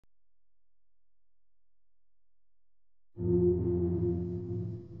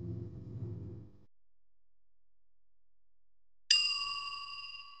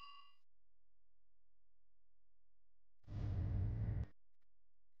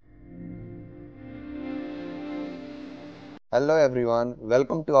Hello everyone,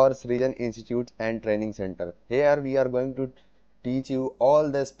 welcome to our Srijan Institute and Training Center. Here we are going to teach you all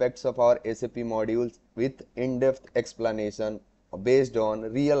the aspects of our SAP modules with in-depth explanation based on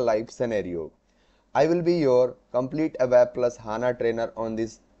real life scenario. I will be your complete ABAP plus HANA trainer on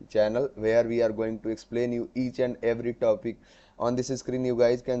this channel where we are going to explain you each and every topic. On this screen you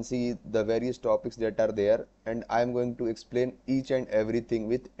guys can see the various topics that are there and I am going to explain each and everything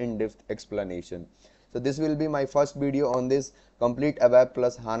with in-depth explanation. So this will be my first video on this complete ABAP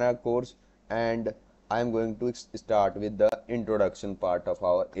plus HANA course and I am going to start with the introduction part of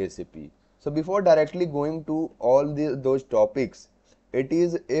our SAP. So before directly going to all those topics, it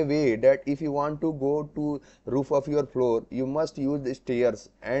is a way that if you want to go to roof of your floor, you must use the stairs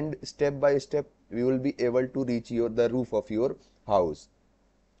and step by step you will be able to reach the roof of your house.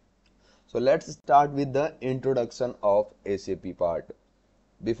 So let's start with the introduction of SAP part.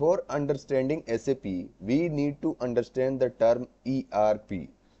 Before understanding SAP, we need to understand the term ERP.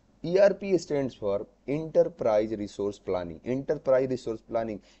 ERP stands for Enterprise Resource Planning. Enterprise Resource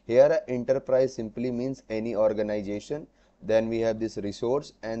Planning. Here, enterprise simply means any organization. Then we have this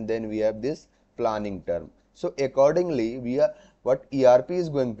resource, and then we have this planning term. So accordingly, what ERP is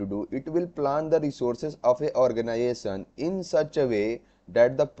going to do, it will plan the resources of a organization in such a way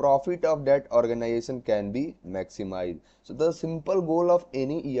that the profit of that organization can be maximized. So the simple goal of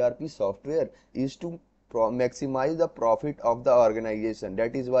any ERP software is to maximize the profit of the organization.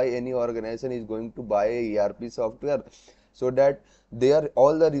 That is why any organization is going to buy a ERP software, so that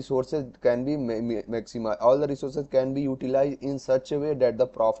all the resources can be maximized, all the resources can be utilized in such a way that the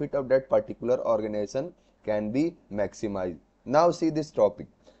profit of that particular organization can be maximized. Now see this topic.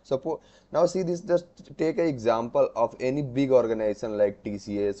 Suppose now see this, just take an example of any big organization like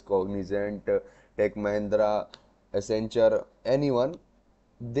TCS, Cognizant, Tech Mahindra, Accenture, anyone.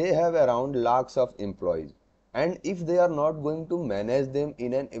 They have around lakhs of employees, and if they are not going to manage them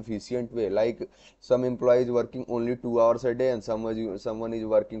in an efficient way, like some employees working only 2 hours a day and someone is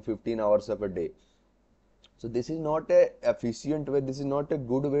working 15 hours of a day, so this is not a efficient way, this is not a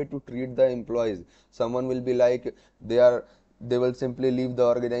good way to treat the employees. Someone will be like they will simply leave the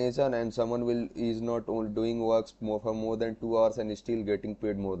organization, and someone will is not doing works for more than 2 hours and is still getting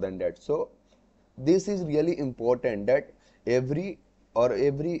paid more than that. So this is really important that every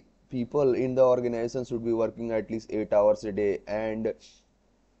people in the organization should be working at least 8 hours a day, and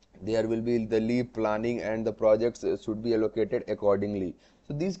there will be the leave planning and the projects should be allocated accordingly.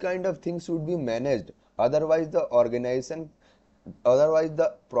 So these kind of things should be managed, otherwise the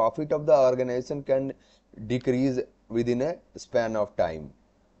profit of the organization can decrease within a span of time.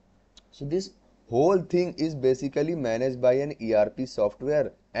 So this whole thing is basically managed by an ERP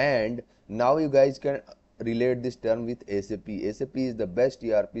software, and now you guys can relate this term with SAP. SAP is the best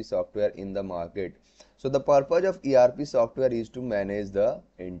ERP software in the market. So the purpose of ERP software is to manage the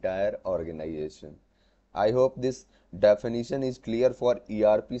entire organization. I hope this definition is clear for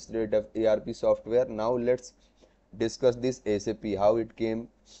ERP software. Now let's discuss this SAP, how it came.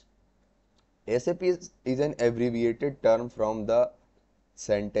 SAP is an abbreviated term from the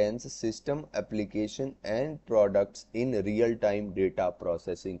sentence system application and products in real-time data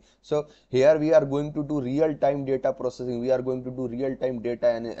processing. So here we are going to do real-time data processing, we are going to do real-time data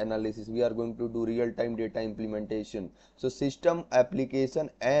analysis, we are going to do real-time data implementation. So system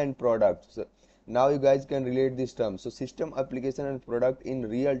application and products. So now you guys can relate this term. So system application and product in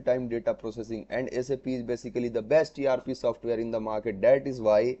real-time data processing, and SAP is basically the best ERP software in the market. That is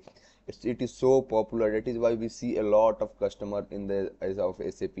why it is so popular. That is why we see a lot of customer in the as of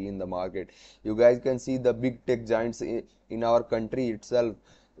SAP in the market. You guys can see the big tech giants in our country itself,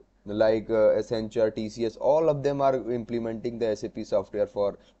 like Accenture, TCS, all of them are implementing the SAP software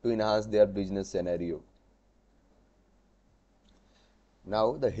to enhance their business scenario.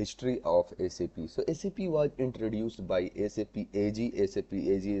 Now the history of SAP. So SAP was introduced by SAP AG. SAP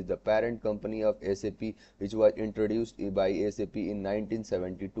AG is the parent company of SAP, which was introduced by SAP in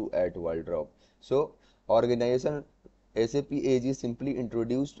 1972 at Waldorf. So organization SAP AG simply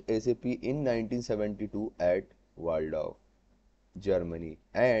introduced SAP in 1972 at Waldorf, Germany,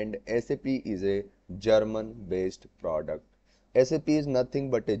 and SAP is a German based product. SAP is nothing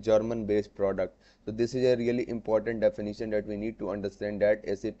but a German based product. So this is a really important definition that we need to understand, that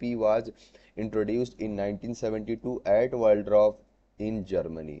SAP was introduced in 1972 at Waldorf in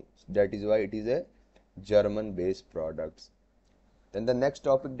Germany. That is why it is a German based product. Then the next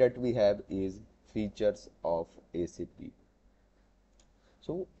topic that we have is features of SAP.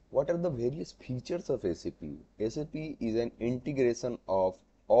 So what are the various features of SAP? SAP is an integration of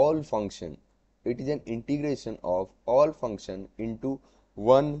all function. It is an integration of all function into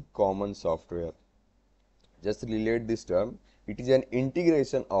one common software. Just relate this term. It is an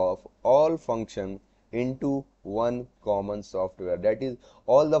integration of all function into one common software. That is,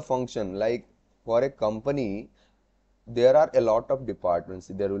 all the function, like for a company, there are a lot of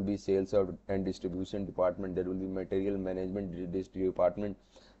departments. There will be sales and distribution department, there will be material management department,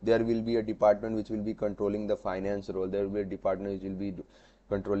 there will be a department which will be controlling the finance role, there will be a department which will be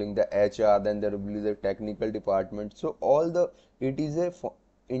controlling the HR, then there will be the technical department. So it is a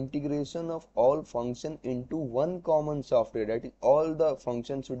integration of all function into one common software. That is, all the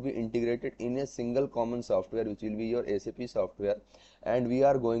functions should be integrated in a single common software, which will be your SAP software, and we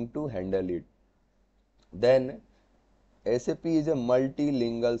are going to handle it. Then SAP is a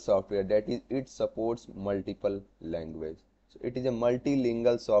multilingual software, that is, it supports multiple language. So it is a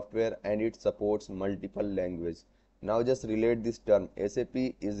multilingual software and it supports multiple language. Now just relate this term. SAP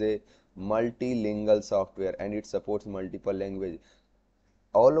is a multilingual software and it supports multiple language.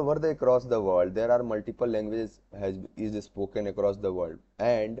 All over across the world, there are multiple languages is spoken across the world.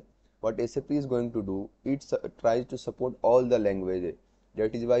 And what SAP is going to do, it tries to support all the languages.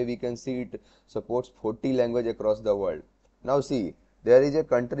 That is why we can see it supports 40 languages across the world. Now see, there is a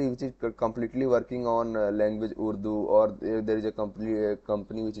country which is completely working on language Urdu, or there is a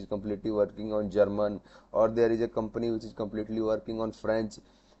company which is completely working on German, or there is a company which is completely working on French.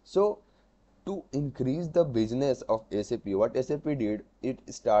 So to increase the business of SAP, what SAP did, it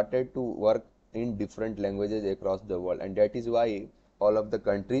started to work in different languages across the world, and that is why all of the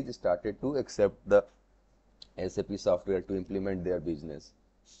countries started to accept the SAP software to implement their business.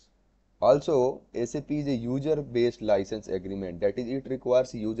 Also, SAP is a user-based license agreement. That is, it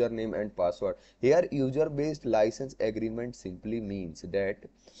requires username and password. Here, user-based license agreement simply means that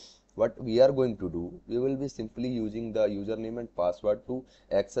what we are going to do, we will be simply using the username and password to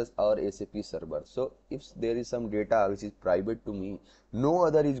access our SAP server. So, if there is some data which is private to me, no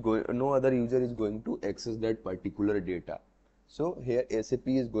other user is going to access that particular data. So here SAP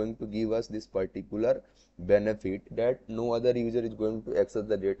is going to give us this particular benefit that no other user is going to access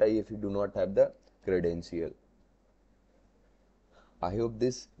the data if you do not have the credential. I hope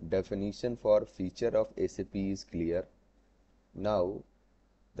this definition for feature of SAP is clear. Now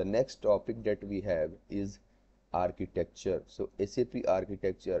the next topic that we have is architecture. So SAP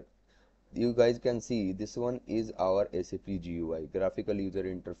architecture, you guys can see this one is our SAP GUI, graphical user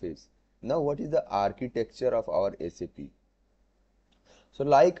interface. Now what is the architecture of our SAP? So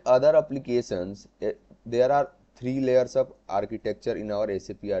like other applications, there are 3 layers of architecture in our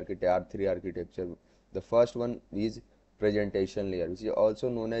SAP R3 architecture. The first one is presentation layer, which is also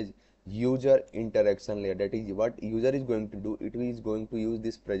known as user interaction layer. That is, what user is going to do, it is going to use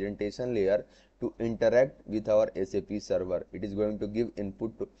this presentation layer to interact with our SAP server. It is going to give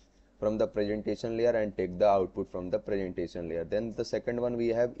input from the presentation layer and take the output from the presentation layer. Then the second one we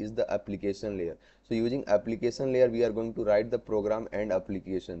have is the application layer. So using application layer, we are going to write the program and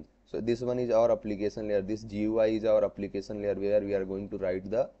application. So this one is our application layer. This GUI is our application layer where we are going to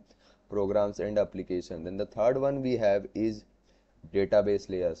write the programs and application. Then the third one we have is database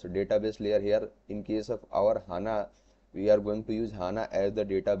layer. So database layer, here in case of our HANA, we are going to use HANA as the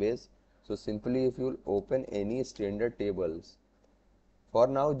database. So simply if you open any standard tables, for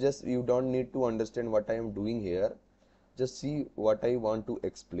now just you don't need to understand what I am doing here, just see what I want to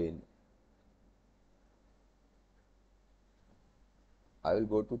explain. I will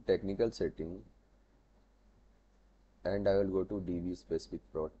go to technical setting and I will go to DB specific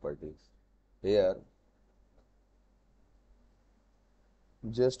properties. Here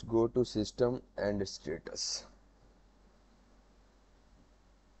just go to system and status,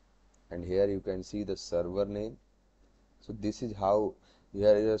 and here you can see the server name. So this is how,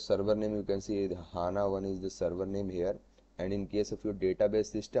 here is a server name, you can see the HANA one is the server name here, and in case of your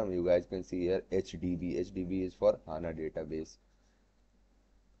database system, you guys can see here HDB is for HANA database.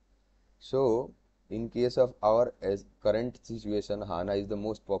 So in case of our current situation, HANA is the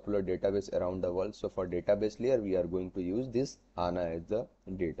most popular database around the world. So for database layer, we are going to use this HANA as the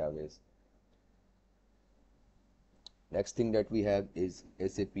database. Next thing that we have is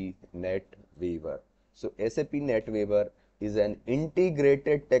SAP NetWeaver. So SAP NetWeaver is an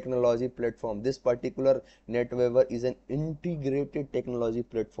integrated technology platform. This particular NetWeaver is an integrated technology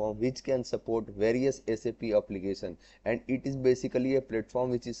platform which can support various SAP applications, and it is basically a platform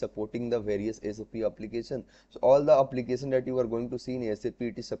which is supporting the various SAP applications. So all the application that you are going to see in SAP,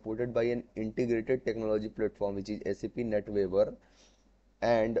 it is supported by an integrated technology platform which is SAP NetWeaver.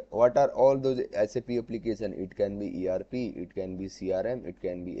 And what are all those SAP applications? It can be ERP, it can be CRM, it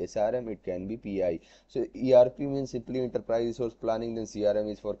can be SRM, it can be PI. So ERP means simply enterprise resource planning, then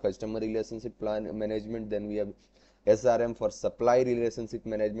CRM is for customer relationship plan management, then we have SRM for supply relationship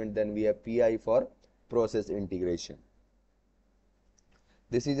management, then we have PI for process integration.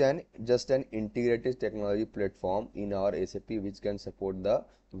 This is just an integrated technology platform in our SAP which can support the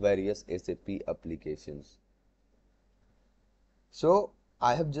various SAP applications. So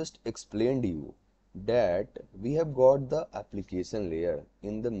I have just explained you that we have got the application layer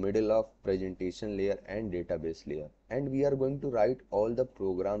in the middle of presentation layer and database layer, and we are going to write all the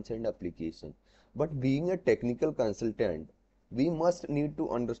programs and applications. But being a technical consultant, we must need to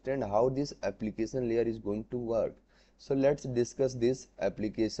understand how this application layer is going to work. So let's discuss this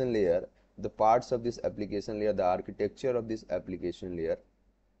application layer, the parts of this application layer, the architecture of this application layer.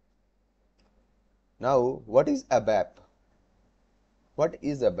 Now, what is ABAP? What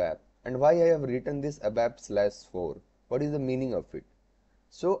is ABAP and why I have written this ABAP/4? What is the meaning of it?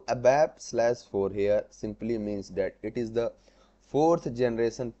 So ABAP/4 here simply means that it is the fourth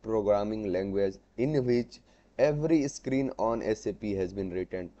generation programming language in which every screen on SAP has been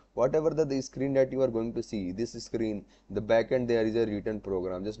written. Whatever the screen that you are going to see, this screen, the backend there is a written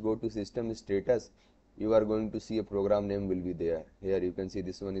program. Just go to system status, you are going to see a program name will be there. Here you can see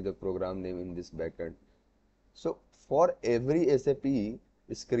this one is the program name in this backend. So for every SAP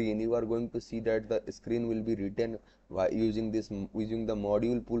screen, you are going to see that the screen will be written by using the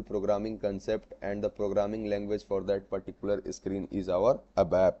module pool programming concept, and the programming language for that particular screen is our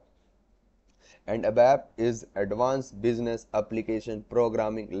ABAP. And ABAP is Advanced Business Application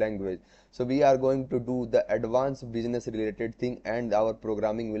Programming Language. So we are going to do the advanced business related thing, and our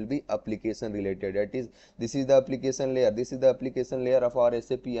programming will be application related. That is, this is the application layer. This is the application layer of our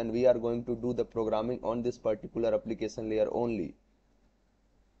SAP, and we are going to do the programming on this particular application layer only.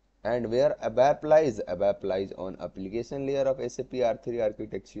 And where ABAP lies? ABAP lies on application layer of SAP R3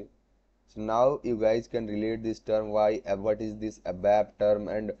 architecture. So now you guys can relate this term, what is this ABAP term,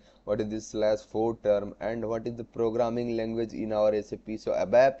 and what is this /4 term, and what is the programming language in our SAP. So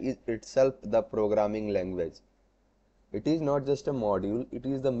ABAP is itself the programming language. It is not just a module, it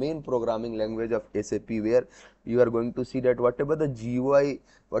is the main programming language of SAP, where you are going to see that whatever the GUI,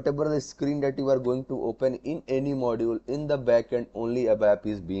 whatever the screen that you are going to open in any module, in the backend only ABAP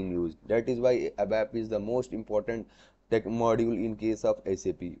is being used. That is why ABAP is the most important tech module in case of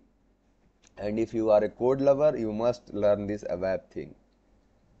SAP. And if you are a code lover, you must learn this ABAP thing.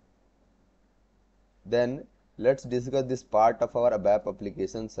 Then let's discuss this part of our ABAP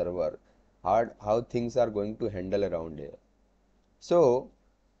application server, how things are going to handle around here. So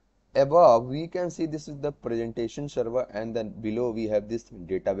above we can see this is the presentation server, and then below we have this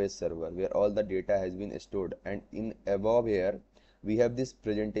database server where all the data has been stored, and in above here we have this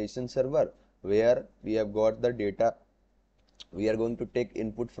presentation server where we have got the data. We are going to take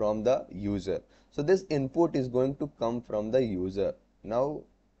input from the user. So this input is going to come from the user. Now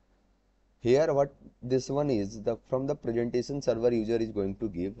here what this one is, from the presentation server user is going to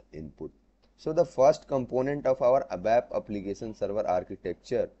give input. So the first component of our ABAP application server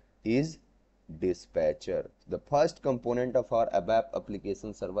architecture is dispatcher. The first component of our ABAP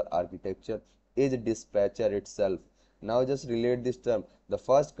application server architecture is dispatcher itself. Now just relate this term. The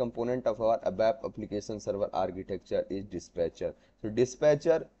first component of our ABAP application server architecture is dispatcher. So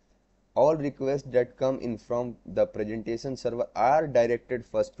dispatcher, all requests that come in from the presentation server are directed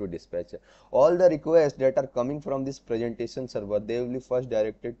first to dispatcher. All the requests that are coming from this presentation server, they will be first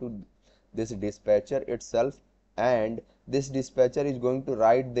directed to this dispatcher itself, and this dispatcher is going to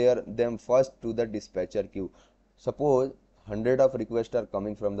write them first to the dispatcher queue. Suppose 100 of requests are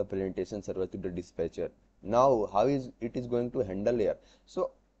coming from the presentation server to the dispatcher. Now how is it is going to handle here?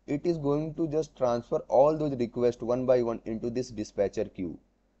 So it is going to just transfer all those requests one by one into this dispatcher queue,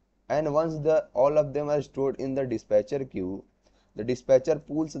 and once all of them are stored in the dispatcher queue, the dispatcher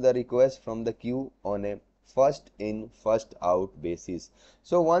pulls the request from the queue on a first in first out basis.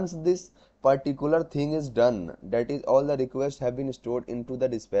 So once this particular thing is done, that is all the requests have been stored into the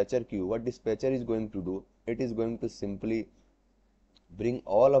dispatcher queue, what dispatcher is going to do, it is going to simply bring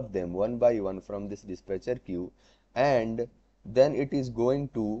all of them one by one from this dispatcher queue, and then it is going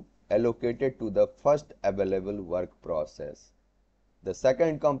to allocate it to the first available work process. The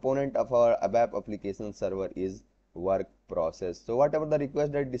second component of our ABAP application server is work process. So whatever the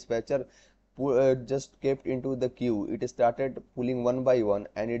request that dispatcher just kept into the queue, it started pulling one by one,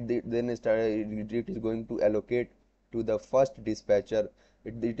 and it is going to allocate to the first dispatcher.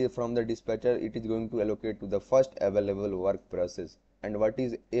 It is from the dispatcher, it is going to allocate to the first available work process. And what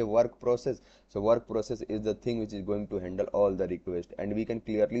is a work process? So work process is the thing which is going to handle all the requests, and we can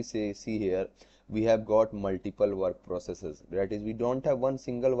clearly see here we have got multiple work processes. That is, we don't have one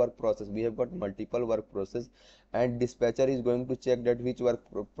single work process, we have got multiple work process, and dispatcher is going to check that which work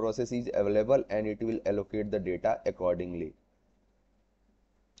process is available, and it will allocate the data accordingly.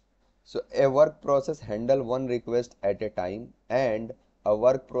 So a work process handle one request at a time, and a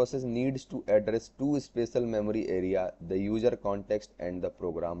work process needs to address two special memory area, the user context and the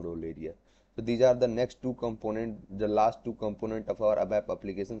program role area. So these are the next two component, the last two component of our ABAP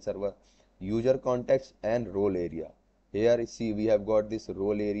application server, user context and role area. Here see we have got this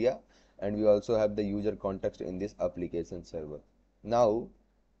role area and we also have the user context in this application server. Now,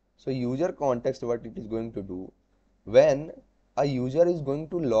 so user context, what it is going to do, when a user is going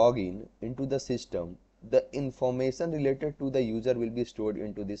to log in into the system, the information related to the user will be stored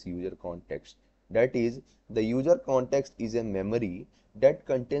into this user context. That is, the user context is a memory that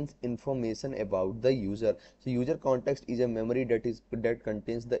contains information about the user. So user context is a memory that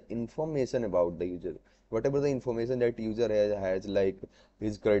contains the information about the user. Whatever the information that user has like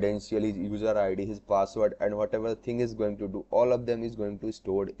his credential, his user ID, his password, and whatever thing is going to do, all of them is going to be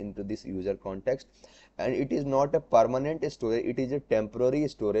stored into this user context. And it is not a permanent storage, it is a temporary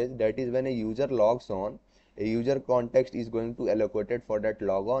storage. That is, when a user logs on, a user context is going to allocated for that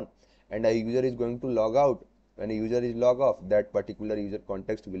log on, and a user is going to log out. When a user is log off, that particular user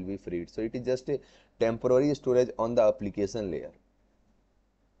context will be freed. So it is just a temporary storage on the application layer.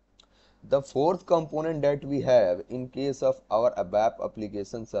 The fourth component that we have in case of our ABAP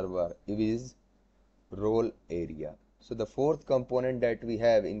application server is role area. So the fourth component that we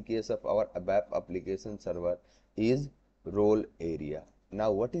have in case of our ABAP application server is role area.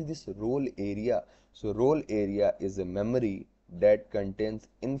 Now what is this role area? So role area is a memory that contains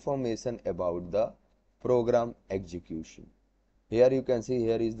information about the program execution. Here you can see,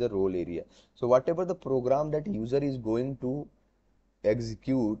 here is the role area. So whatever the program that user is going to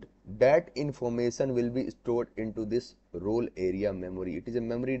execute, that information will be stored into this role area memory. It is a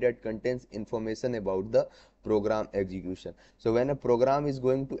memory that contains information about the program execution. So when a program is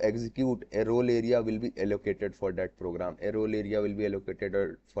going to execute, a role area will be allocated for that program. A role area will be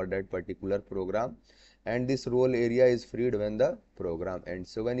allocated for that particular program, and this role area is freed when the program ends.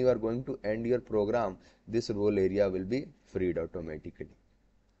 So when you are going to end your program, this role area will be freed automatically.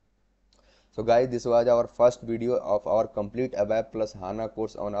 So guys, this was our first video of our complete ABAP plus HANA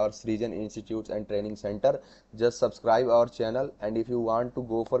course on our Srijan Institute and Training Center. Just subscribe our channel, and if you want to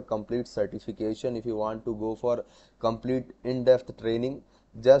go for complete certification, if you want to go for complete in-depth training,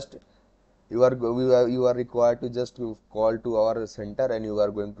 just you are required to just call to our center, and we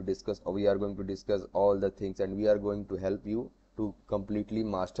are going to discuss all the things, and we are going to help you to completely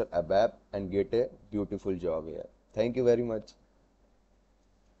master ABAP and get a beautiful job here. Thank you very much.